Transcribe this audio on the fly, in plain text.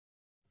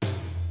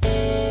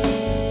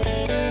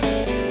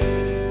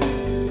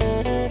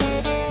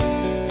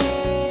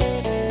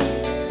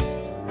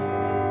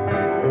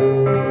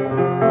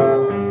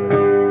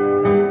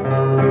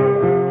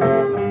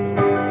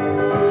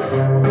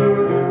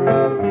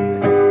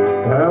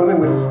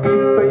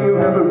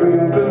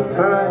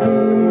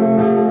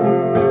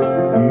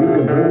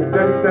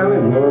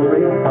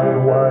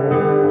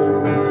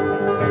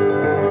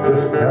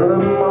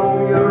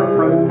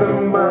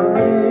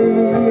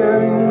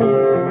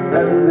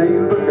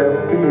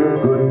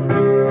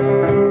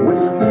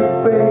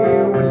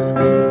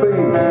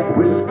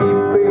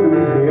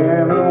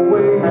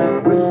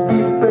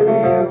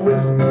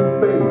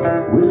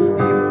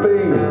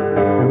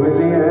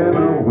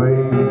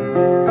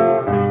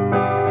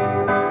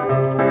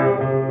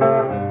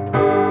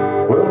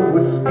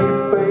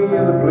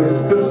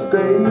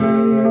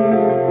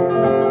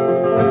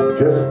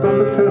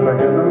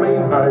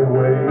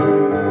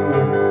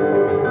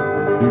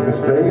You can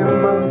stay a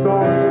month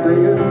or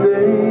stay a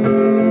day,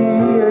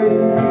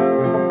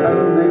 and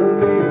they'll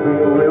leave you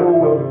real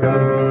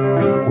welcome.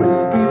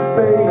 Whiskey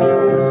Bay,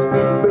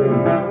 Whiskey Bay,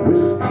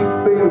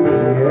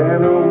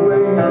 Louisiana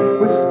way.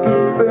 Whiskey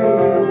Bay,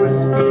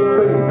 Whiskey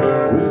Bay,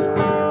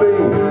 Whiskey Bay,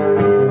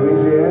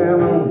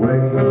 Louisiana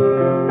way.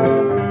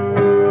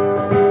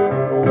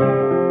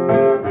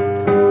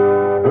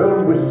 Well,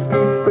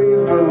 Whiskey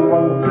Bay's where I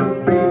want to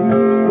be.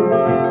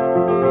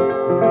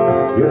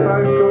 If I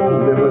go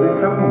there, will they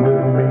come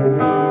with me?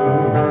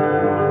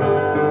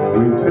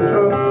 We pitch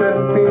our tent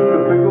beneath the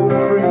big old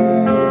tree,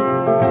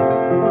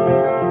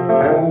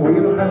 and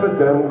we'll have a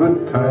damn good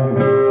time.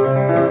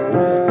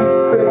 Whiskey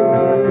Bay,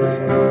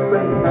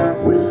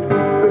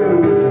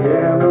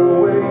 Louisiana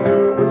way.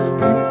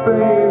 Whiskey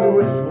Bay,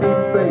 Whiskey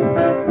Bay,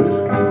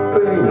 Whiskey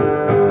Bay,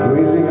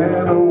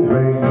 Louisiana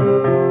way.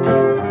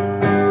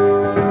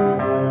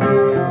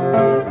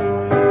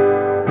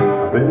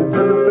 I've been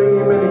to the bay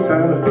many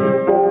times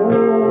before.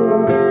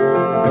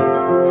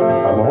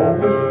 I'm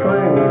always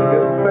trying to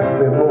get back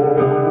there more.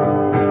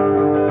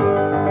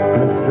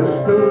 There's just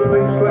no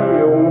place like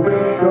the old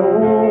bay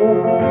shore.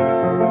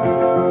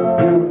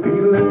 You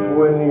feel it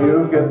when you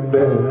get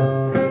there.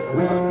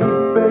 Whiskey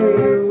Bay,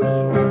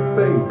 Whiskey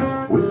Bay,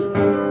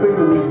 Whiskey Bay,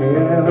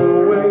 Louisiana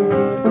way.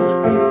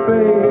 Whiskey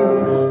Bay,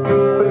 Whiskey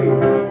Bay,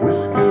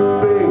 Whiskey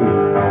Bay,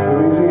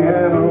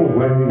 Louisiana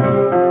way.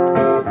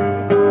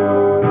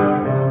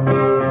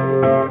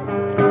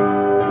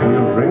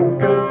 We'll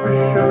drink and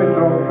fish and we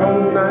talk all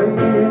night.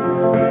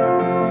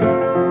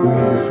 We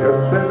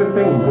discuss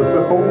everything